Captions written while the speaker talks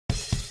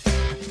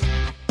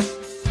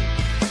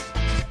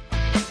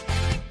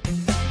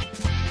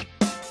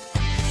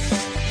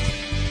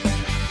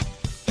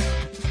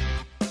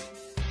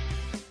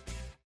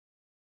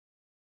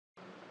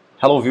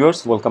Hello viewers,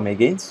 welcome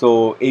again. So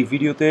এই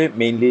ভিডিওতে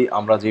mainly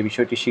আমরা যে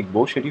বিষয়টি শিখব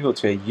সেটি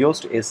হচ্ছে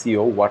Yoast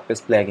SEO ওয়ার্ডপ্রেস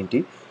প্লাগইনটি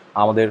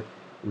আমাদের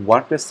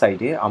ওয়ার্ডপ্রেস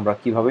সাইটে আমরা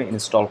কিভাবে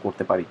ইনস্টল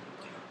করতে পারি।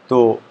 তো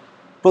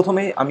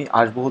প্রথমে আমি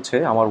আসবো হচ্ছে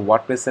আমার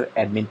ওয়ার্ডপ্রেসের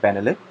অ্যাডমিন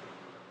প্যানেলে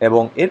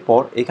এবং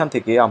এরপর এখান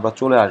থেকে আমরা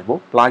চলে আসব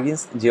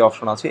প্লাগইনস যে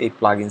অপশন আছে এই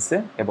প্লাগইনসে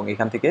এবং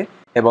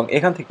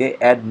এখান থেকে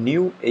অ্যাড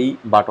নিউ এই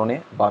বাটনে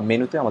বা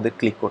মেনুতে আমাদের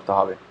ক্লিক করতে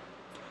হবে।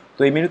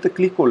 তো এই মেনুতে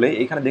ক্লিক করলে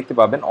এখানে দেখতে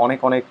পাবেন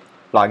অনেক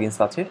প্লাগইনস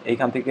আছে।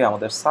 এইখান থেকে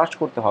আমাদের সার্চ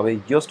করতে হবে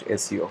Yoast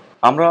SEO।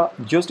 আমরা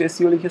Yoast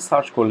SEO লিখে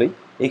সার্চ করলেই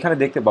এখানে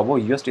দেখতে পাবো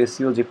Yoast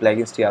SEO যে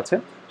প্লাগইনসটি আছে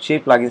সেই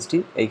প্লাগইনসটি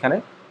এইখানে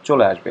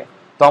চলে আসবে।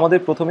 তো আমাদের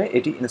প্রথমে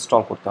এটি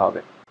ইনস্টল করতে হবে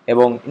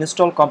এবং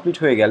ইনস্টল কমপ্লিট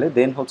হয়ে গেলে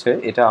দেন হচ্ছে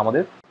এটা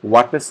আমাদের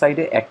ওয়ার্ডপ্রেস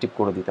সাইটে অ্যাক্টিভ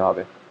করে দিতে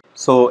হবে।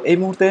 সো এই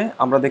মুহূর্তে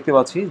আমরা দেখতে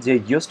পাচ্ছি যে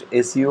Yoast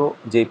SEO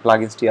যে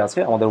প্লাগইনসটি আছে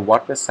আমাদের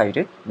ওয়ার্ডপ্রেস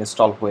সাইটে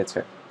ইনস্টল হয়েছে।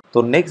 তো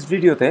নেক্সট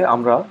ভিডিওতে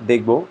আমরা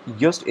দেখব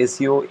Yoast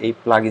SEO এই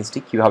প্লাগইনসটি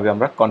কিভাবে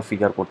আমরা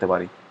কনফিগার করতে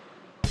পারি।